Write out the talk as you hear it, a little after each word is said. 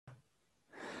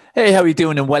Hey, how are you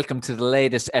doing? And welcome to the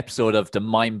latest episode of the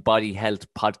Mind Body Health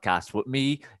podcast with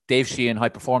me, Dave Sheehan, high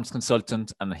performance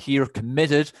consultant, and here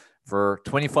committed for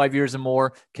 25 years or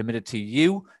more, committed to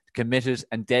you, committed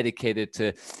and dedicated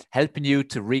to helping you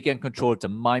to regain control of the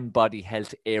mind body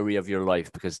health area of your life,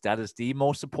 because that is the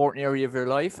most important area of your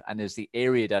life and is the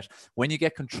area that when you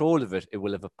get control of it, it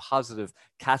will have a positive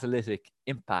catalytic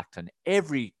impact on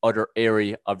every other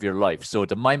area of your life. So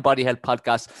the Mind Body Health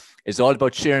podcast is all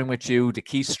about sharing with you the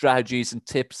key strategies and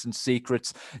tips and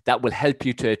secrets that will help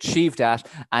you to achieve that.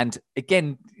 And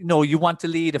again, you want to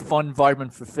lead a fun,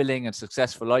 vibrant, fulfilling, and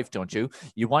successful life, don't you?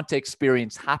 You want to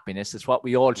experience happiness. It's what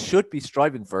we all should be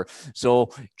striving for.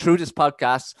 So through this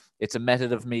podcast, it's a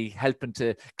method of me helping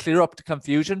to clear up the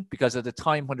confusion, because at a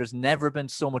time when there's never been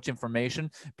so much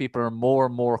information, people are more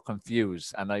and more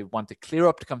confused. And I want to clear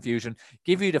up the confusion,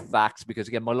 give you the facts, because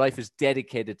again, my life is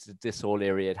dedicated to this whole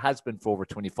area. It has been for over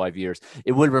 25 years.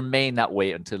 It will remain that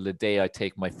way until the day I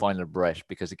take my final breath,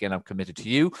 because again, I'm committed to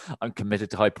you. I'm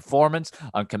committed to high performance.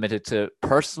 I'm committed to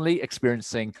personally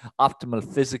experiencing optimal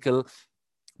physical,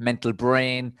 mental,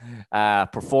 brain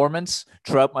performance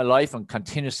throughout my life, and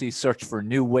continuously search for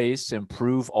new ways to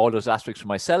improve all those aspects for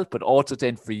myself, but also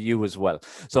then for you as well.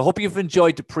 So I hope you've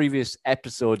enjoyed the previous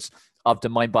episodes of the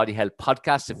Mind Body Health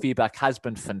podcast. The feedback has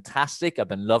been fantastic. I've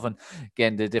been loving,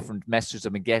 again, the different messages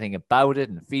I've been getting about it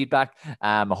and feedback.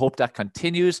 I hope that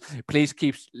continues. Please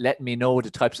keep letting me know the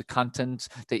types of content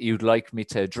that you'd like me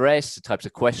to address, the types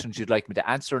of questions you'd like me to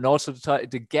answer, and also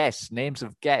the guests, names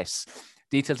of guests,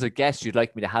 details of guests you'd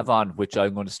like me to have on, which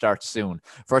I'm going to start soon.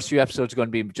 First few episodes are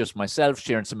going to be just myself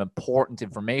sharing some important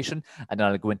information, and then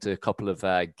I'll go into a couple of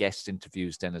guest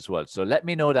interviews then as well. So let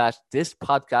me know that this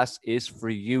podcast is for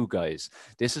you guys.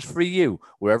 This is for you.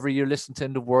 Wherever you're listening to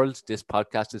in the world, this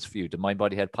podcast is for you. The Mind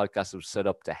Body Health podcast was set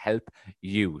up to help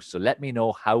you. So let me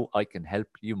know how I can help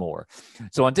you more.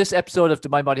 So on this episode of the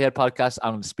Mind Body Health podcast,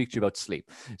 I'm going to speak to you about sleep.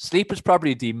 Sleep is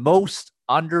probably the most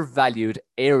undervalued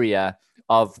area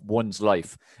of one's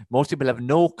life. Most people have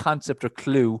no concept or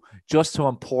clue just how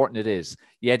important it is.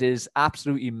 Yet it is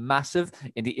absolutely massive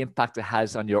in the impact it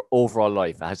has on your overall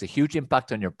life. It has a huge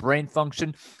impact on your brain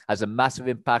function, has a massive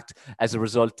impact as a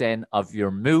result then of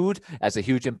your mood, has a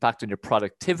huge impact on your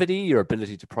productivity, your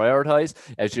ability to prioritize,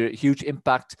 has a huge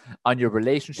impact on your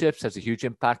relationships, has a huge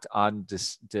impact on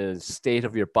the state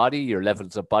of your body, your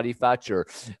levels of body fat, your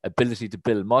ability to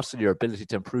build muscle, your ability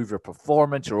to improve your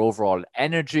performance, your overall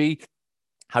energy,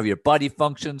 how your body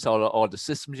functions, all the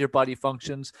systems your body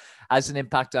functions, has an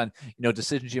impact on,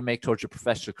 decisions you make towards your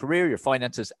professional career, your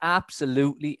finances,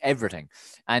 absolutely everything.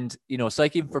 And, it's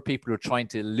like even for people who are trying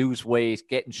to lose weight,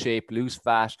 get in shape, lose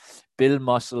fat, build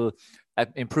muscle,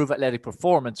 improve athletic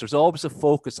performance, there's always a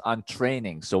focus on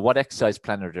training. So what exercise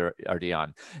plan are they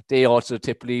on? They also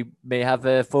typically may have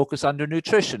a focus on their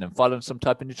nutrition and following some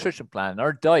type of nutrition plan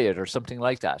or diet or something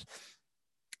like that.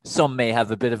 Some may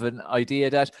have a bit of an idea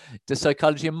that the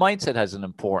psychology and mindset has an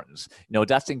importance.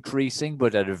 That's increasing,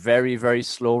 but at a very, very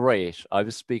slow rate. I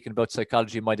was speaking about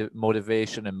psychology,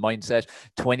 motivation, and mindset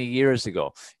 20 years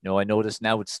ago. I notice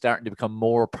now it's starting to become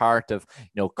more part of,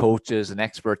 coaches and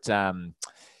experts'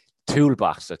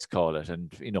 toolbox, let's call it.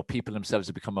 And, people themselves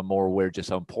have become more aware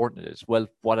just how important it is. Well,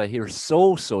 what I hear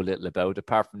so little about,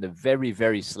 apart from the very,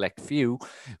 very select few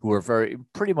who are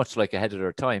pretty much like ahead of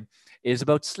their time, is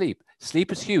about sleep.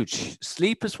 Sleep is huge.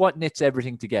 Sleep is what knits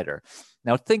everything together.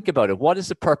 Now, think about it. What is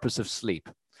the purpose of sleep?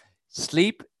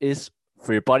 Sleep is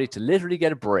for your body to literally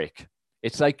get a break.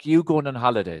 It's like you going on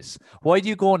holidays. Why do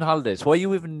you go on holidays? Why do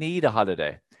you even need a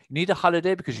holiday? You need a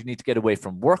holiday because you need to get away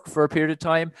from work for a period of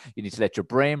time. You need to let your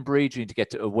brain breathe. You need to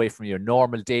get away from your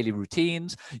normal daily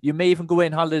routines. You may even go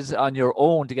on holidays on your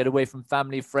own to get away from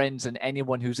family, friends, and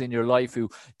anyone who's in your life who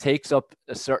takes up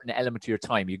a certain element of your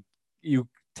time. You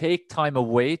take time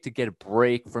away to get a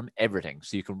break from everything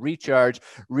so you can recharge,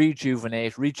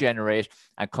 rejuvenate, regenerate,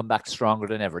 and come back stronger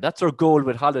than ever. That's our goal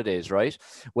with holidays, right?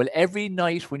 Well, every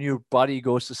night when your body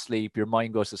goes to sleep, your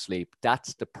mind goes to sleep,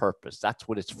 that's the purpose. That's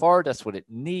what it's for. That's what it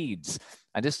needs.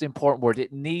 And this is the important word.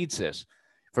 It needs it.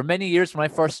 For many years, when I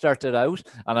first started out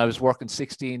and I was working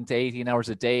 16 to 18 hours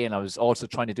a day, and I was also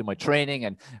trying to do my training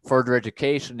and further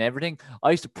education and everything,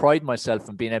 I used to pride myself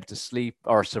in being able to sleep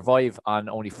or survive on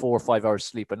only 4 or 5 hours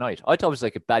sleep a night. I thought it was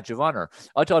like a badge of honor.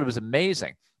 I thought it was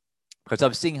amazing because I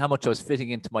was seeing how much I was fitting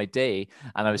into my day,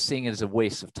 and I was seeing it as a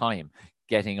waste of time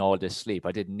getting all this sleep.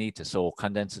 I didn't need to. So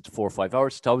condense it to 4 or 5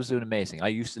 hours. So I was doing amazing. I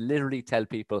used to literally tell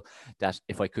people that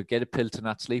if I could get a pill to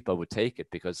not sleep, I would take it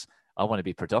because I want to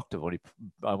be productive.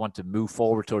 I want to move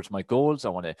forward towards my goals. I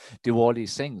want to do all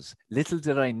these things. Little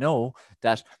did I know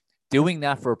that Doing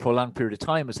that for a prolonged period of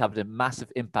time was having a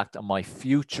massive impact on my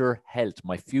future health,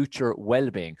 my future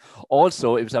well-being.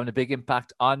 Also, it was having a big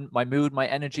impact on my mood, my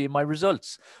energy, and my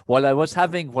results. While I was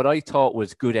having what I thought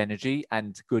was good energy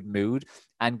and good mood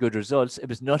and good results, it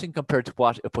was nothing compared to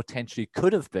what it potentially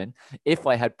could have been if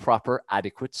I had proper,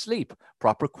 adequate sleep,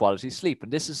 proper quality sleep.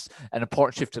 And this is an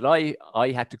important shift that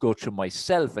I had to go through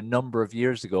myself a number of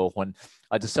years ago when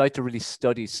I decided to really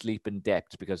study sleep in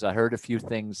depth, because I heard a few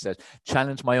things that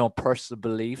challenged my own personal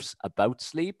beliefs about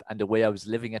sleep and the way I was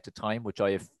living at the time, which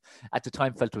I at the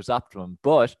time felt was optimum.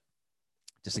 But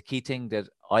just a key thing that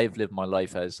I've lived my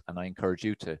life as, and I encourage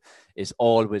you to, is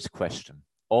always question.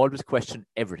 Always question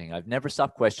everything. I've never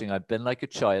stopped questioning. I've been like a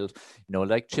child,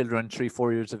 like children, 3,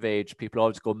 4 years of age. People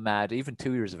always go mad, even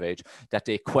 2 years of age, that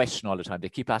they question all the time. They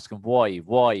keep asking why.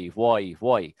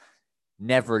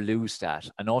 Never lose that.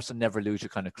 And also never lose your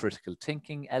kind of critical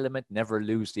thinking element. Never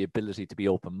lose the ability to be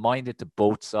open-minded to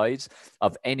both sides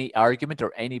of any argument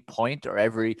or any point or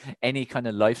any kind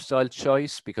of lifestyle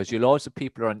choice, because you'll always have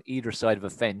people who are on either side of a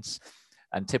fence,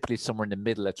 and typically somewhere in the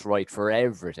middle that's right for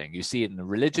everything. You see it in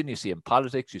religion, you see it in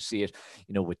politics, you see it,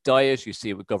 with diet, you see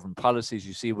it with government policies,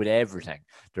 you see it with everything.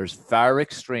 There's far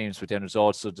extremes, but then there's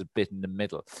also the bit in the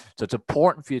middle. So it's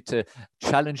important for you to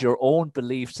challenge your own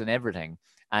beliefs and everything.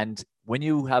 And when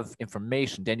you have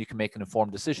information, then you can make an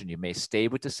informed decision. You may stay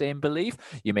with the same belief,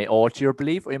 you may alter your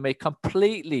belief, or you may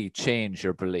completely change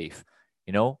your belief.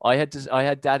 I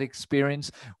had that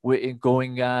experience with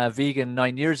going vegan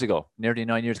 9 years ago, nearly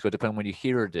 9 years ago, depending when you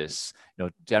hear this,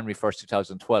 January 1st,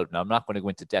 2012. Now, I'm not going to go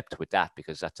into depth with that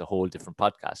because that's a whole different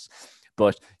podcast.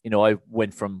 But, I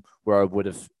went from where I would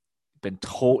have been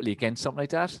totally against something like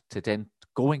that to then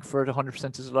going for it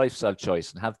 100% as a lifestyle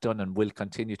choice, and have done and will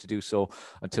continue to do so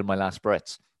until my last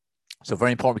breaths. So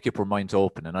very important we keep our minds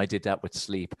open. And I did that with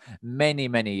sleep many,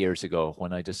 many years ago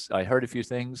when I heard a few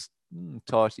things,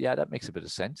 thought, yeah, that makes a bit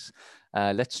of sense.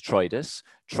 Let's try this.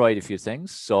 Tried a few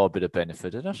things, saw a bit of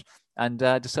benefit in it, and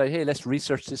decided, hey, let's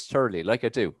research this thoroughly, like I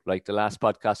do. Like the last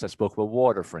podcast I spoke about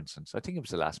water, for instance. I think it was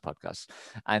the last podcast.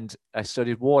 And I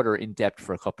studied water in depth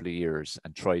for a couple of years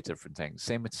and tried different things.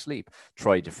 Same with sleep,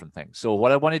 try different things. So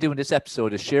what I want to do in this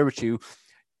episode is share with you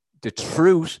the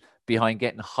truth behind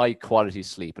getting high quality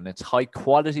sleep. And it's high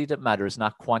quality that matters,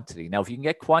 not quantity. Now, if you can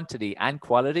get quantity and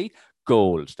quality,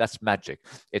 gold. That's magic.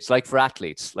 It's like for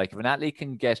athletes. Like if an athlete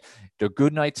can get their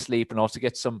good night's sleep and also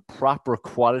get some proper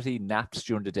quality naps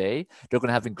during the day, they're going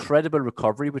to have incredible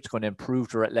recovery, which is going to improve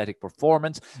their athletic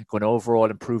performance, going to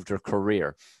overall improve their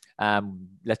career.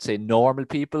 Let's say normal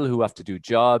people who have to do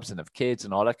jobs and have kids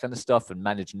and all that kind of stuff and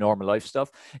manage normal life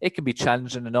stuff, it can be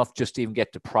challenging enough just to even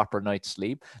get the proper night's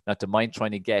sleep, not to mind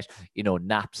trying to get,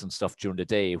 naps and stuff during the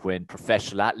day when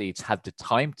professional athletes have the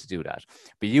time to do that.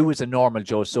 But you as a normal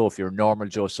Joe So, if you're a normal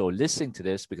Joe So listening to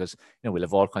this, because, we'll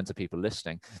have all kinds of people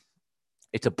listening,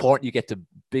 it's important you get the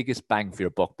biggest bang for your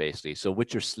buck, basically. So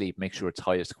with your sleep, make sure it's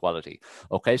highest quality.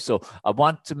 Okay, so I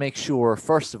want to make sure,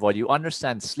 first of all, you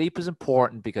understand sleep is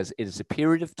important because it is a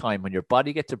period of time when your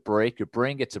body gets a break, your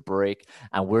brain gets a break,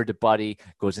 and where the body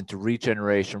goes into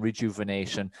regeneration,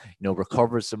 rejuvenation,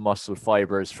 recovers the muscle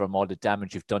fibers from all the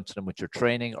damage you've done to them with your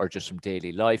training or just from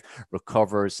daily life,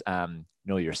 recovers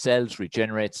your cells,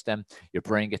 regenerates them, your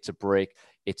brain gets a break.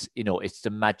 It's the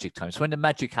magic time. So when the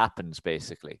magic happens,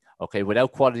 basically, okay,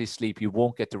 without quality sleep, you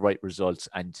won't get the right results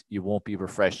and you won't be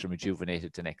refreshed and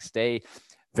rejuvenated the next day.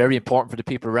 Very important for the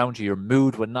people around you. Your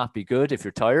mood will not be good if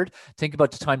you're tired. Think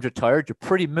about the times you're tired. You're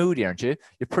pretty moody, aren't you?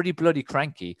 You're pretty bloody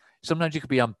cranky. Sometimes you can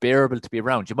be unbearable to be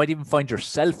around. You might even find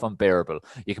yourself unbearable.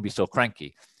 You can be so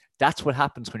cranky. That's what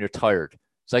happens when you're tired.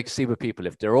 So I can see with people,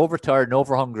 if they're overtired and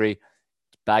over hungry,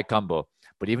 bad combo.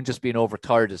 But even just being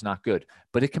overtired is not good.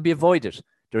 But it can be avoided.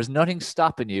 There's nothing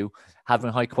stopping you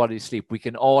having high quality sleep. We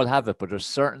can all have it, but there's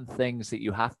certain things that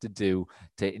you have to do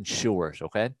to ensure it,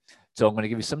 okay? So I'm going to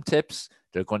give you some tips.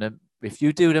 If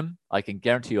you do them, I can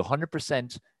guarantee you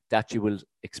 100% that you will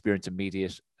experience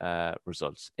immediate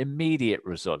results. Immediate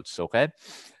results, okay?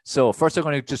 So first I'm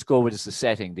going to just go with the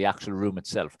setting, the actual room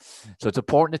itself. So it's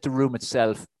important that the room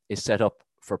itself is set up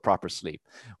for proper sleep.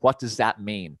 What does that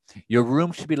mean? Your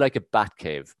room should be like a bat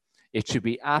cave. It should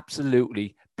be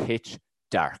absolutely pitch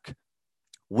dark.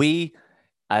 We,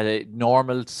 at a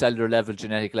normal cellular level,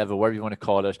 genetic level, whatever you want to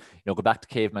call it, go back to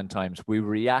caveman times, we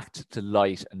react to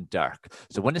light and dark.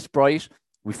 So when it's bright,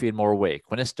 we feel more awake.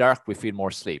 When it's dark, we feel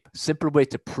more sleep. Simple way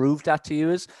to prove that to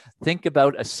you is think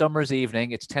about a summer's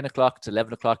evening. It's 10 o'clock, it's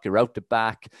 11 o'clock. You're out the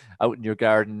back, out in your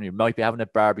garden. You might be having a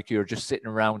barbecue or just sitting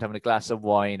around having a glass of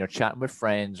wine or chatting with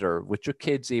friends or with your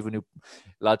kids, even who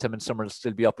a lot of time in summer will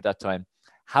still be up at that time.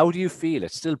 How do you feel?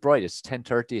 It's still bright. It's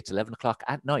 10:30. It's 11 o'clock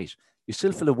at night. you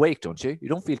still feel awake, don't you? You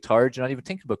don't feel tired. You're not even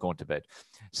thinking about going to bed.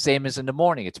 Same as in the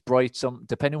morning. It's bright.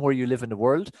 Depending where you live in the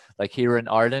world, like here in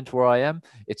Ireland where I am,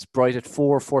 it's bright at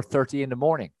 4:30 in the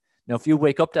morning. Now, if you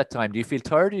wake up that time, do you feel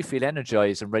tired? Or do you feel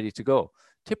energized and ready to go?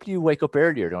 Typically, you wake up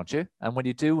earlier, don't you? And when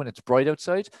you do, when it's bright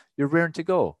outside, you're rearing to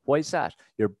go. Why is that?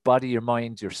 Your body, your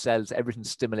mind, your cells, everything's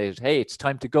stimulated. Hey, it's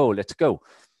time to go. Let's go.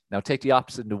 Now, take the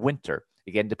opposite in the winter.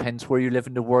 Again, depends where you live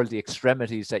in the world, the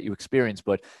extremities that you experience.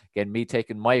 But again, me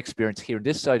taking my experience here in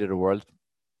this side of the world,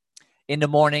 in the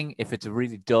morning, if it's a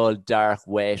really dull, dark,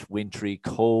 wet, wintry,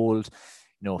 cold,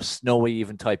 snowy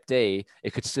even type day,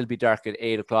 it could still be dark at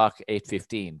 8 o'clock,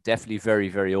 8:15. Definitely very,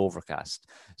 very overcast.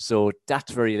 So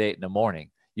that's very late in the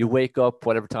morning. You wake up,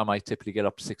 whatever time. I typically get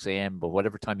up 6 a.m., but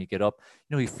whatever time you get up,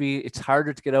 you feel it's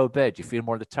harder to get out of bed. You feel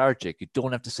more lethargic. You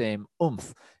don't have the same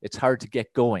oomph. It's hard to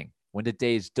get going. When the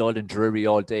day is dull and dreary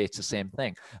all day, it's the same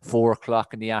thing. 4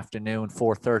 o'clock in the afternoon,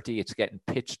 4:30, it's getting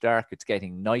pitch dark. It's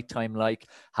getting nighttime like.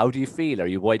 How do you feel? Are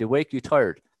you wide awake? Are you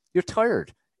tired? You're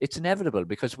tired. It's inevitable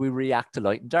because we react to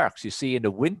light and dark. So you see in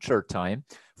the winter time,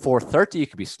 4:30, you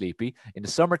could be sleepy. In the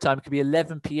summertime, it could be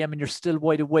 11 p.m. and you're still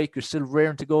wide awake. You're still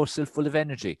raring to go, still full of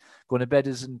energy. Going to bed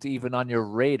isn't even on your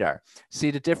radar.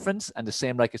 See the difference? And the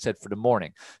same, like I said, for the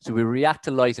morning. So we react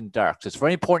to light and dark. So it's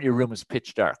very important your room is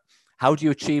pitch dark. How do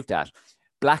you achieve that?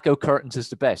 Blackout curtains is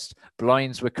the best.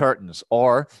 Blinds with curtains.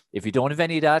 Or if you don't have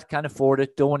any of that, can't afford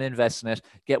it, don't invest in it,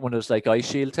 get one of those like eye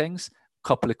shield things,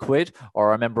 couple of quid. Or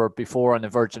I remember before on the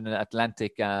Virgin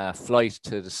Atlantic flight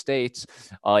to the States,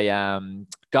 I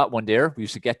got one there. We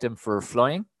used to get them for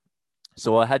flying.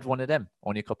 So I had one of them,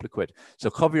 only a couple of quid. So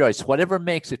cover your eyes. Whatever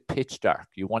makes it pitch dark,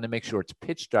 you want to make sure it's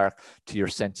pitch dark to your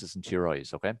senses and to your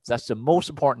eyes, okay? So that's the most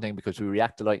important thing because we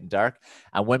react to light and dark.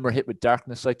 And when we're hit with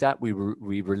darkness like that, we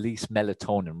release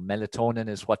melatonin. Melatonin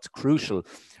is what's crucial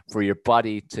for your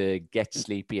body to get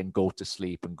sleepy and go to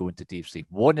sleep and go into deep sleep.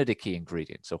 One of the key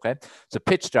ingredients, okay? So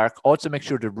pitch dark. Also make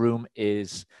sure the room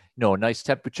is nice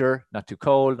temperature, not too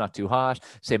cold, not too hot.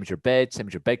 Same as your bed, same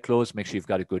as your bedclothes. Make sure you've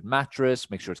got a good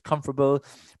mattress. Make sure it's comfortable,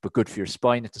 but good for your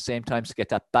spine at the same time. So get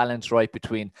that balance right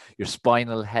between your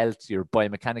spinal health, your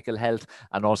biomechanical health,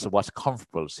 and also what's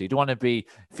comfortable. So you don't want to be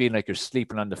feeling like you're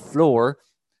sleeping on the floor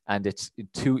and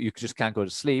you just can't go to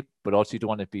sleep, but also you don't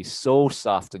want to be so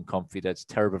soft and comfy that it's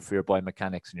terrible for your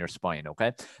biomechanics and your spine, okay?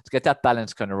 Let's get that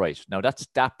balance kind of right. Now, that's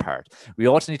that part. We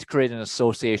also need to create an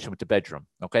association with the bedroom,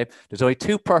 okay? There's only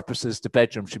two purposes the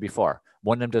bedroom should be for.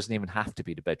 One of them doesn't even have to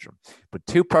be the bedroom, but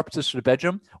two purposes for the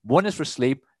bedroom. One is for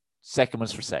sleep, second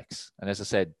one's for sex. And as I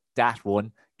said, that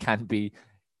one can be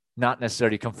not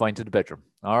necessarily confined to the bedroom.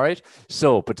 All right.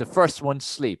 So, but the first one,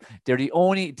 sleep. These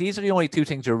are the only two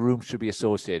things your room should be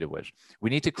associated with.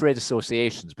 We need to create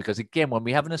associations because again, when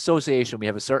we have an association, we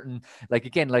have a certain, like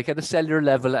at a cellular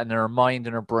level and in our mind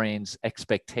and our brain's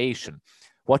expectation.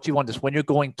 What you want is when you're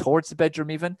going towards the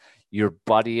bedroom, even your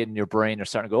body and your brain are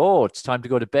starting to go, oh, it's time to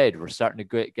go to bed. We're starting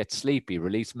to get sleepy,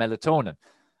 release melatonin.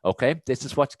 Okay. This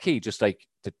is what's key. Just like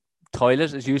the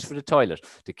toilet is used for the toilet.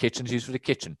 The kitchen is used for the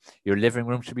kitchen. Your living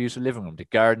room should be used for the living room. The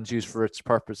garden's used for its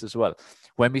purpose as well.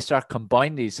 When we start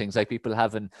combining these things, like people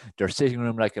having their sitting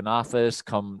room like an office,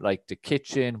 come like the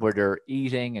kitchen where they're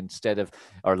eating instead of,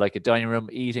 or like a dining room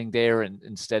eating there and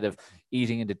instead of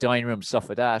eating in the dining room, stuff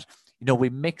like that. We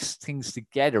mix things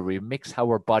together. We mix how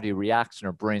our body reacts and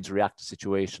our brains react to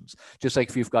situations. Just like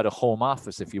if you've got a home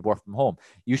office, if you work from home,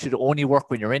 you should only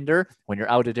work when you're in there. When you're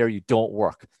out of there, you don't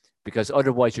work. Because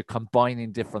otherwise you're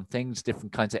combining different things,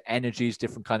 different kinds of energies,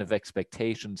 different kind of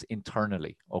expectations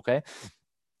internally, okay?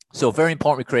 So very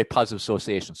important we create positive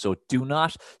associations. So do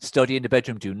not study in the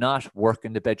bedroom, do not work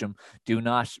in the bedroom, do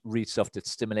not read stuff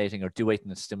that's stimulating or do anything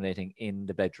that's stimulating in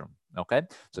the bedroom, okay?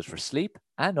 So it's for sleep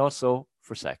and also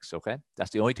for sex, okay?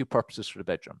 That's the only two purposes for the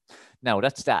bedroom. Now,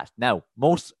 that's that. Now,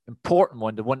 most important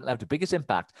one, the one that will have the biggest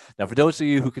impact. Now, for those of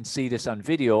you who can see this on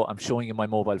video, I'm showing you my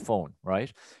mobile phone,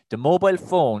 right? The mobile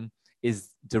phone is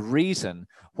the reason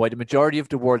why the majority of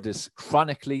the world is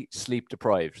chronically sleep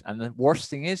deprived. And the worst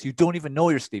thing is you don't even know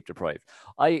you're sleep deprived.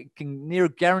 I can near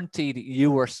guarantee that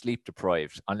you are sleep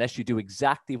deprived unless you do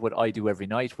exactly what I do every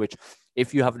night, which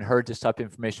if you haven't heard this type of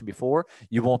information before,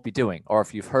 you won't be doing. Or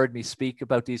if you've heard me speak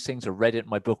about these things or read it in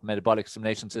my book, Metabolic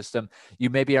Stimulation System, you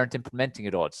maybe aren't implementing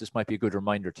it all. So this might be a good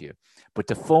reminder to you. But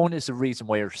the phone is the reason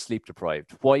why you're sleep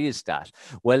deprived. Why is that?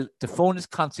 Well, the phone is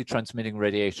constantly transmitting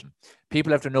radiation.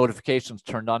 People have their notifications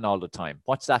turned on all the time.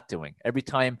 What's that doing? Every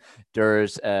time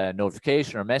there's a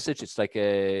notification or a message, it's like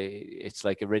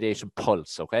a radiation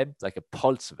pulse, okay? It's like a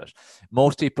pulse of it.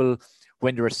 Most people,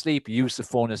 when they're asleep, use the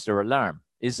phone as their alarm.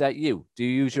 Is that you? Do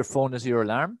you use your phone as your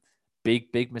alarm?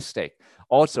 Big mistake.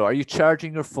 Also, are you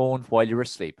charging your phone while you're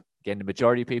asleep? Again, the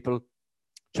majority of people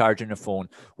charging their phone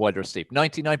while they're asleep.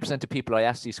 99% of people I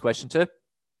ask these questions to,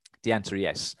 the answer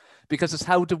yes, because it's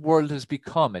how the world has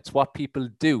become. It's what people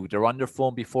do. They're on their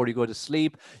phone before they go to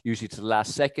sleep, usually to the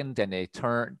last second. Then they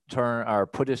turn or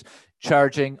put it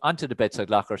charging onto the bedside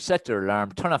locker, set their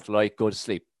alarm, turn off the light, go to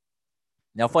sleep.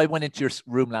 Now, if I went into your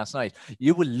room last night,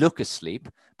 you will look asleep,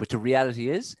 but the reality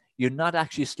is you're not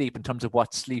actually asleep in terms of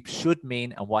what sleep should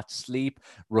mean and what sleep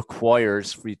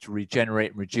requires for you to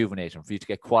regenerate and rejuvenate and for you to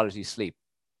get quality sleep.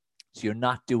 So you're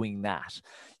not doing that.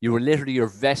 You were literally, your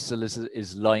vessel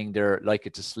is lying there like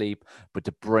it's asleep, but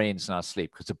the brain's not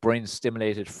asleep because the brain is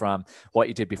stimulated from what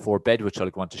you did before bed, which I'll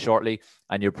go on to shortly.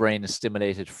 And your brain is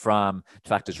stimulated from the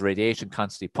fact there's radiation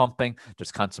constantly pumping.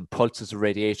 There's constant pulses of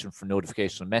radiation for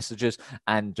notification messages.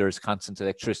 And there's constant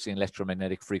electricity and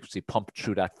electromagnetic frequency pumped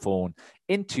through that phone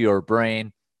into your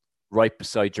brain right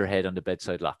beside your head on the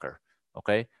bedside locker.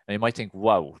 Okay. And you might think,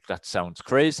 wow, that sounds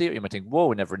crazy. Or you might think,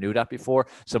 whoa, I never knew that before.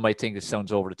 Some might think it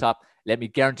sounds over the top. Let me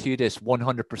guarantee you this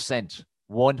 100%.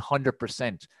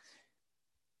 100%.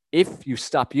 If you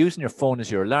stop using your phone as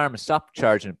your alarm and stop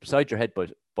charging it beside your head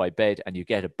by bed and you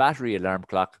get a battery alarm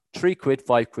clock, 3 quid,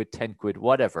 5 quid, 10 quid,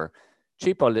 whatever,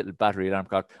 cheap old little battery alarm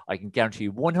clock, I can guarantee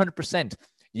you 100%.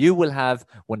 You will have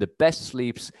one of the best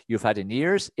sleeps you've had in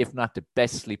years, if not the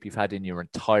best sleep you've had in your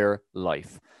entire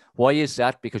life. Why is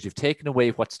that? Because you've taken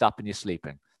away what's stopping you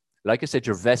sleeping. Like I said,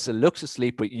 your vessel looks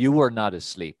asleep, but you are not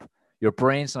asleep. Your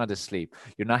brain's not asleep.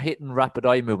 You're not hitting rapid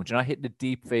eye movement. You're not hitting the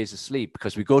deep phase of sleep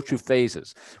because we go through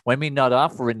phases. When we nod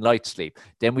off, we're in light sleep.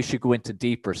 Then we should go into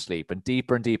deeper sleep and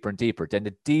deeper and deeper and deeper. Then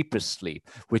the deepest sleep,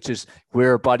 which is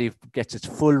where our body gets its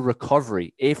full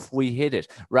recovery if we hit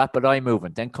it. Rapid eye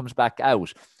movement, then comes back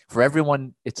out. For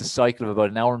everyone, it's a cycle of about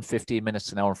an hour and 15 minutes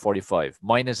to an hour and 45.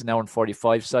 Mine is an hour and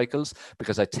 45 cycles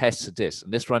because I tested this.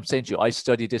 And this is what I'm saying to you. I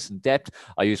studied this in depth.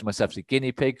 I used myself as a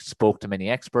guinea pig, spoke to many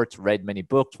experts, read many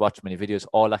books, watched many videos,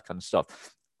 all that kind of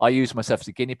stuff. I used myself as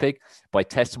a guinea pig by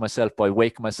testing myself, by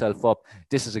waking myself up.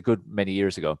 This is a good many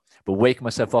years ago. But waking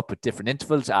myself up at different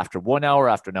intervals after 1 hour,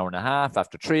 after an hour and a half,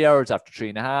 after 3 hours, after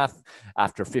 3.5,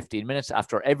 after 15 minutes,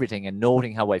 after everything, and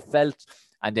noting how I felt,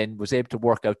 and then was able to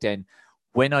work out then,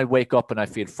 when I wake up and I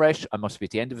feel fresh, I must be at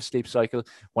the end of a sleep cycle.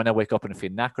 When I wake up and I feel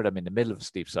knackered, I'm in the middle of a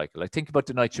sleep cycle. I think about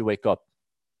the night you wake up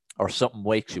or something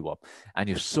wakes you up and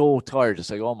you're so tired. It's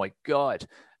like, oh my God.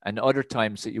 And other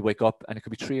times that you wake up and it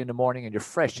could be 3 a.m. and you're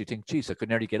fresh. You think, geez, I could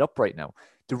nearly get up right now.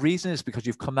 The reason is because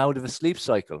you've come out of a sleep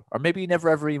cycle, or maybe you never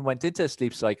ever even went into a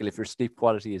sleep cycle if your sleep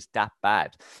quality is that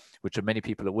bad, which are many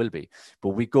people it will be. But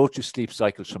we go through sleep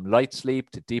cycles from light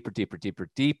sleep to deeper, deeper, deeper,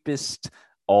 deepest,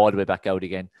 all the way back out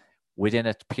again, within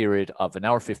a period of an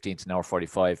hour 15 to an hour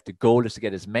 45. The goal is to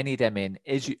get as many of them in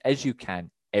as you can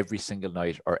every single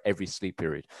night or every sleep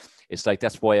period. It's like,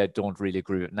 that's why I don't really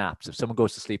agree with naps. If someone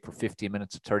goes to sleep for 15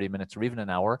 minutes or 30 minutes or even an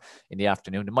hour in the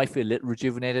afternoon, they might feel a little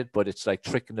rejuvenated, but it's like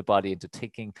tricking the body into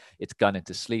thinking it's gone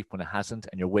into sleep when it hasn't,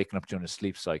 and you're waking up during a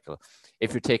sleep cycle.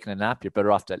 If you're taking a nap, you're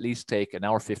better off to at least take an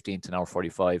hour 15 to an hour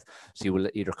 45. So you will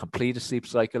either complete a sleep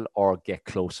cycle or get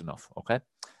close enough. Okay.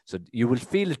 So you will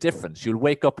feel a difference. You'll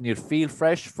wake up and you'll feel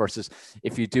fresh versus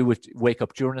if you do it, wake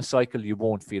up during a cycle, you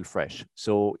won't feel fresh.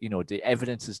 So, you know, the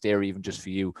evidence is there even just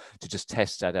for you to just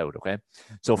test that out. Okay.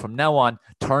 So from now on,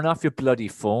 turn off your bloody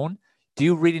phone. Do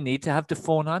you really need to have the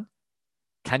phone on?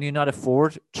 Can you not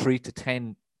afford 3 to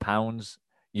 10 pounds,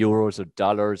 euros or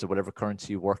dollars or whatever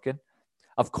currency you work in?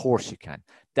 Of course you can.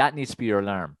 That needs to be your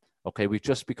alarm. Okay. We've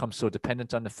just become so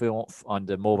dependent on the phone, on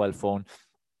the mobile phone,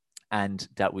 and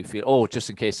that we feel, oh, just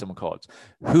in case someone calls.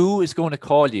 Who is going to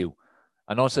call you?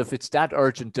 And also, if it's that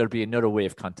urgent, there'll be another way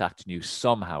of contacting you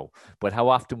somehow. But how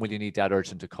often will you need that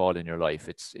urgent to call in your life?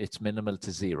 It's minimal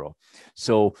to zero.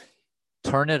 So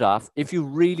turn it off. If you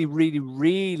really, really,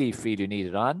 really feel you need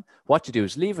it on, what you do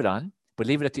is leave it on, but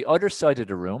leave it at the other side of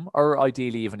the room, or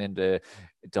ideally even in the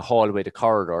hallway, the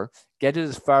corridor. Get it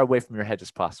as far away from your head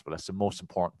as possible. That's the most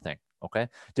important thing. Okay.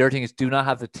 The other thing is, do not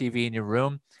have the TV in your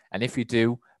room. And if you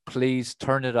do, please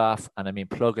turn it off, and I mean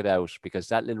plug it out, because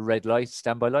that little red light,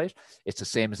 standby light, it's the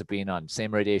same as it being on.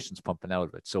 Same radiation's pumping out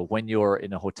of it. So when you're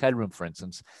in a hotel room, for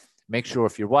instance, make sure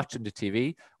if you're watching the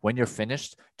TV, when you're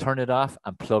finished, turn it off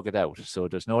and plug it out. So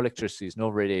there's no electricity, there's no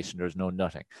radiation, there's no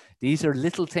nothing. These are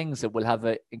little things that will have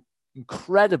an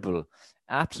incredible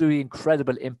absolutely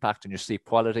incredible impact on your sleep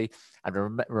quality.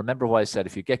 And remember what I said,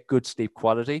 if you get good sleep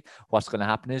quality, what's going to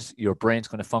happen is your brain's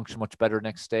going to function much better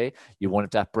next day. You won't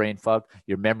have that brain fog.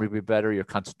 Your memory will be better. Your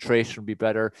concentration will be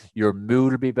better. Your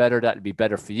mood will be better. That'll be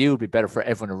better for you. It'll be better for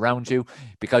everyone around you.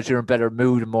 Because you're in better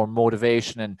mood and more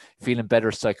motivation and feeling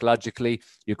better psychologically,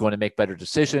 you're going to make better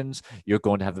decisions. You're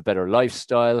going to have a better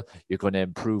lifestyle. You're going to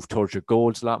improve towards your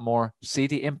goals a lot more. See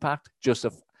the impact just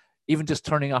of even just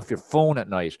turning off your phone at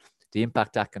night, the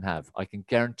impact that can have. I can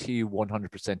guarantee you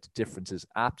 100% the difference is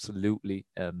absolutely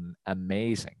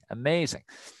amazing.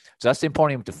 So that's the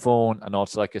important thing with the phone. And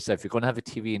also, like I said, if you're going to have a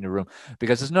TV in the room,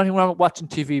 because there's nothing wrong with watching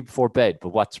TV before bed, but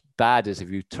what's bad is if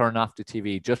you turn off the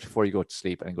TV just before you go to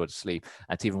sleep and go to sleep.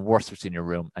 And it's even worse if it's in your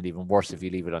room, and even worse if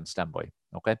you leave it on standby.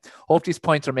 Okay. Hope these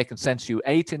points are making sense to you.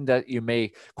 Anything that you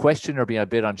may question or be a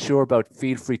bit unsure about,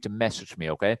 feel free to message me.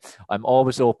 Okay. I'm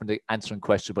always open to answering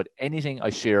questions about anything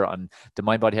I share on the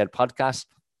Mind Body Health podcast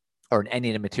or in any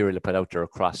of the material I put out there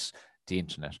across the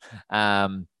internet.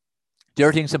 The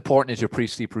other thing that's important is your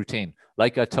pre-sleep routine.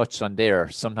 Like I touched on there,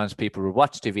 sometimes people will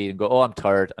watch TV and go, oh, I'm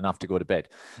tired and have to go to bed.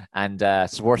 And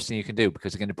it's the worst thing you can do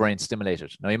because again, the brain's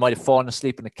stimulated. Now, you might have fallen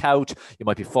asleep on the couch. You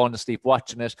might be falling asleep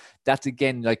watching it. That's,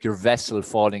 again, like your vessel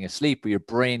falling asleep, but your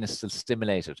brain is still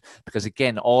stimulated. Because,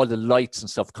 again, all the lights and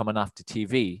stuff coming off the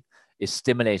TV is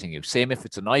stimulating you. Same if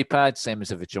it's an iPad, same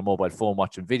as if it's your mobile phone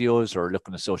watching videos or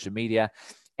looking at social media.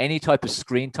 Any type of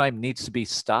screen time needs to be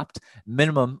stopped.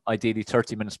 Minimum, ideally,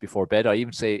 30 minutes before bed. I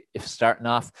even say if starting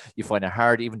off, you find it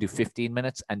hard, even do 15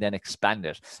 minutes and then expand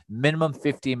it. Minimum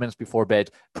 15 minutes before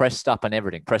bed, press stop on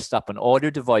everything. Press stop on all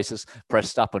your devices. Press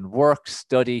stop on work,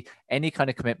 study, any kind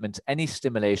of commitment, any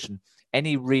stimulation,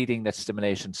 any reading that's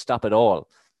stimulation. Stop it all.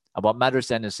 And what matters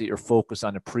then is that you're focused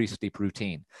on a pre-sleep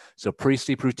routine. So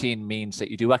pre-sleep routine means that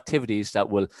you do activities that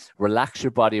will relax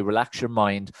your body, relax your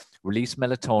mind, release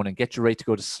melatonin, get you ready to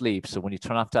go to sleep. So when you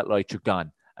turn off that light, you're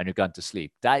gone and you're gone to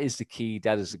sleep. That is the key.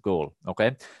 That is the goal.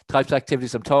 Okay. Types of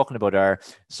activities I'm talking about are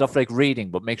stuff like reading,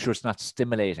 but make sure it's not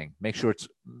stimulating. Make sure it's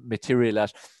material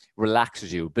that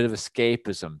relaxes you, a bit of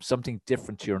escapism, something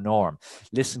different to your norm.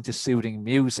 Listen to soothing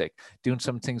music, doing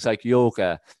some things like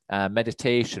yoga,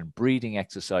 meditation, breathing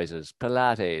exercises,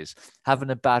 Pilates, having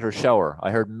a bath or shower.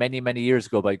 I heard many, many years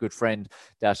ago by a good friend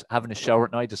that having a shower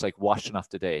at night is like washing off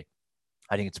the day.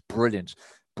 I think it's brilliant.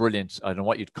 Brilliant. I don't know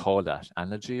what you'd call that.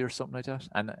 Analogy or something like that.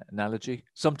 An analogy,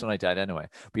 something like that anyway.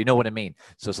 But you know what I mean.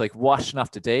 So it's like washing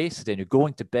off the day. So then you're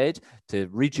going to bed to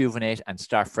rejuvenate and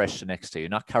start fresh the next day. You're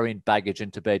not carrying baggage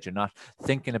into bed. You're not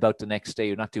thinking about the next day.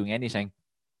 You're not doing anything.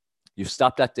 You've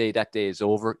stopped that day is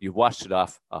over. You washed it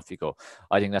off you go.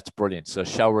 I think that's brilliant. So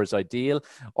shower is ideal,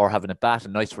 or having a bath, a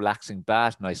nice relaxing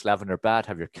bath, nice lavender bath,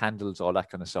 have your candles, all that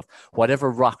kind of stuff.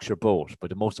 Whatever rocks your boat. But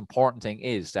the most important thing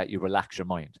is that you relax your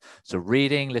mind. So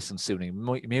reading, listen to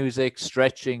soothing music,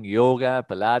 stretching, yoga,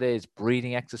 Pilates,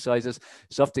 breathing exercises,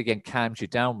 stuff that again calms you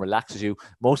down, relaxes you.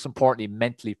 Most importantly,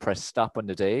 mentally press stop on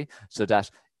the day so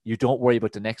that you don't worry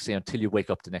about the next day until you wake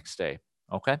up the next day.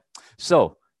 Okay?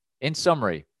 So in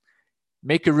summary,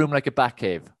 make your room like a bat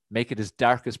cave. Make it as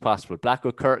dark as possible.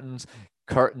 Blackout curtains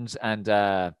and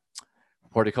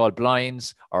what they call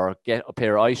blinds, or get a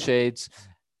pair of eye shades.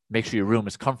 Make sure your room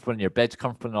is comfortable and your bed's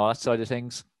comfortable and all that side of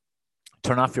things.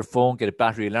 Turn off your phone, get a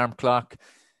battery alarm clock.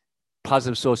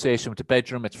 Positive association with the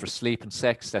bedroom. It's for sleep and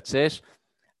sex. That's it.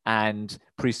 And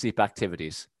pre-sleep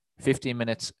activities. 15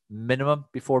 minutes minimum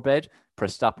before bed.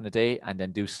 Press stop in the day and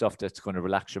then do stuff that's going to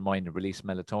relax your mind and release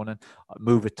melatonin.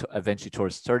 Move it eventually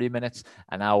towards 30 minutes,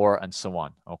 an hour, and so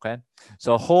on. Okay.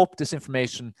 So I hope this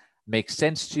information makes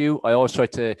sense to you. I always try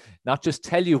to not just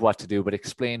tell you what to do, but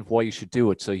explain why you should do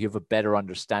it so you have a better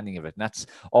understanding of it. And that's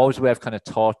always the way I've kind of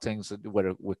taught things,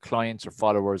 whether with clients or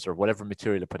followers or whatever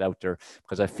material I put out there,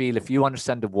 because I feel if you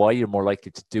understand the why, you're more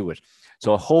likely to do it.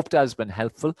 So I hope that has been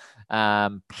helpful.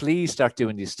 Please start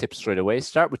doing these tips straight away.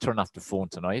 Start with turn off the phone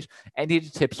tonight. Any of the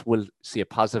tips will see a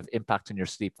positive impact on your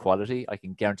sleep quality. I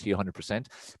can guarantee you 100%,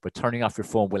 but turning off your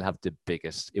phone will have the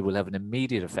biggest. It will have an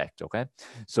immediate effect, okay?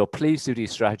 So please do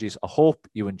these strategies. I hope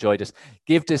you enjoyed this.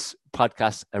 Give this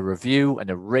podcast a review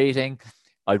and a rating.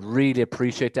 I'd really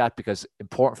appreciate that because it's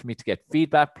important for me to get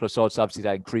feedback. Plus, also, obviously,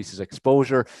 that increases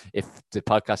exposure if the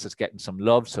podcast is getting some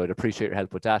love. So I'd appreciate your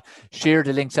help with that. Share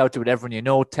the links out to everyone you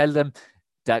know. Tell them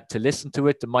that to listen to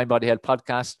it, the Mind Body Health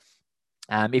podcast.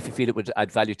 If you feel it would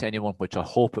add value to anyone, which I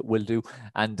hope it will do.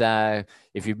 And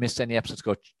if you've missed any episodes,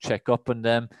 go check up on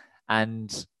them.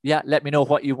 And yeah, let me know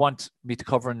what you want me to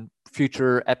cover in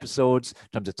future episodes in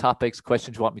terms of topics,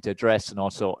 questions you want me to address, and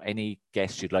also any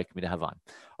guests you'd like me to have on.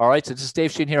 All right, so this is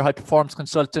Dave Sheehan here, high performance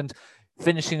consultant.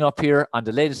 finishing up here on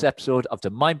the latest episode of the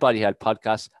Mind Body Health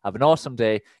podcast. Have an awesome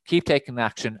day. Keep taking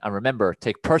action. And remember,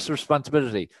 take personal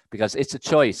responsibility because it's a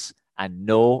choice and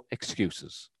no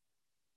excuses.